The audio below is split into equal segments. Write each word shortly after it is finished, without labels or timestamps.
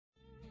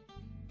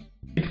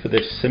for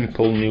this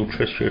simple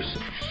nutritious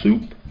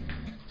soup.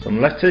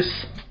 Some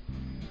lettuce,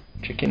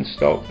 chicken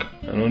stock,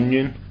 an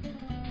onion,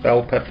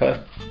 bell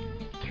pepper,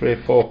 3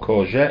 or 4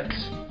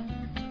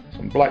 courgettes,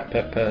 some black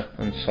pepper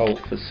and salt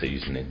for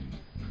seasoning.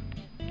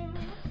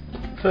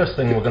 First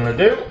thing we're going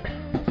to do,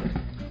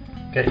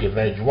 get your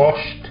veg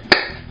washed,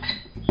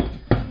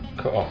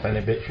 cut off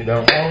any bits you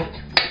don't want,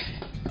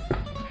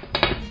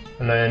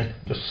 and then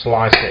just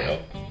slice it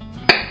up.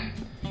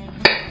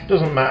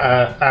 Doesn't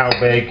matter how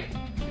big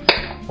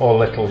or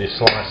little your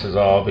slices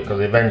are, because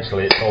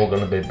eventually it's all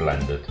going to be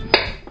blended.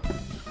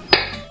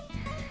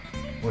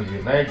 With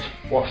your veg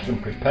washed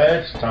and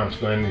prepared, it's time to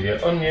go in with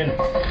your onion,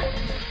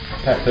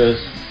 peppers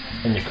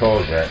and your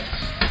courgettes.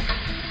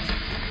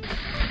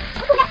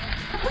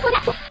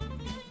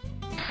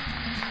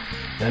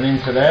 Then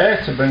into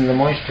there, to bring the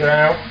moisture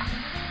out,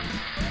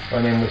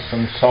 going in with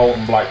some salt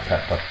and black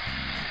pepper.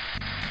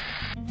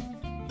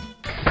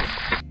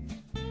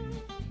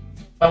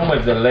 And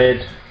with the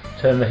lid,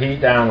 turn the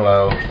heat down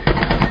low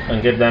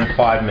and give them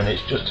 5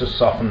 minutes just to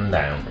soften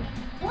down.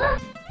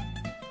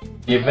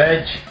 Your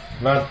veg,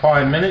 about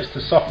 5 minutes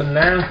to soften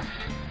down,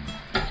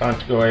 time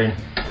to go in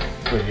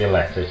with your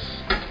lettuce.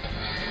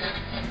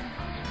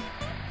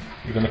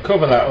 You're going to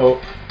cover that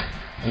up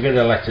and give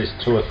the lettuce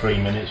 2 or 3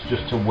 minutes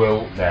just to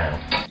wilt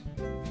down.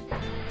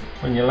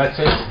 When your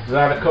lettuce has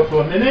had a couple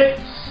of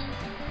minutes,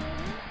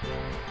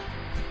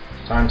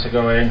 it's time to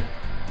go in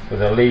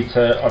with a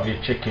litre of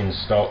your chicken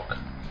stock,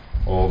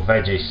 or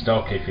veggie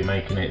stock if you're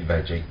making it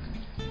veggie.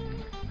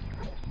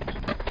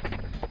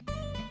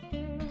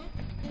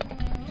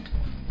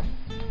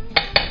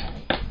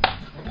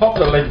 Pop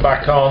the lid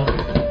back on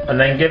and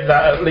then give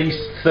that at least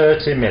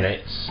 30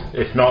 minutes,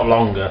 if not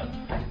longer,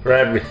 for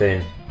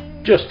everything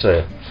just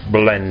to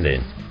blend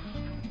in.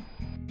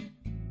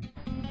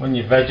 When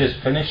your veg is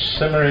finished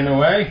simmering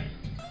away,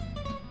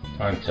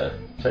 time to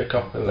take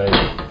off the lid.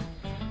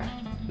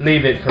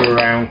 Leave it for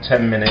around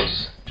 10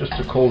 minutes just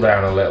to cool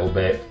down a little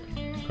bit,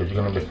 because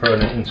you're going to be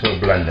throwing it into a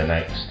blender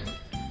next.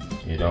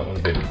 You don't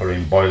want to be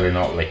putting boiling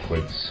hot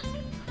liquids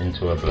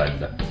into a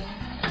blender.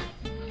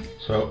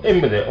 So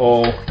in with it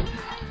all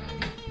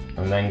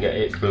and then get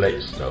it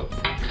blitzed up.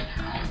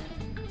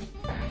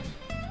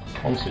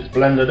 Once it's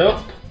blended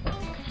up,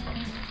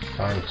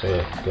 time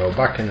to go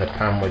back in the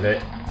pan with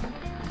it.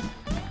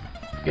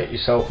 Get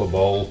yourself a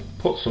bowl,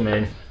 put some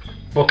in,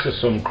 butter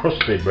some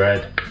crusty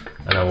bread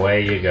and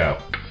away you go.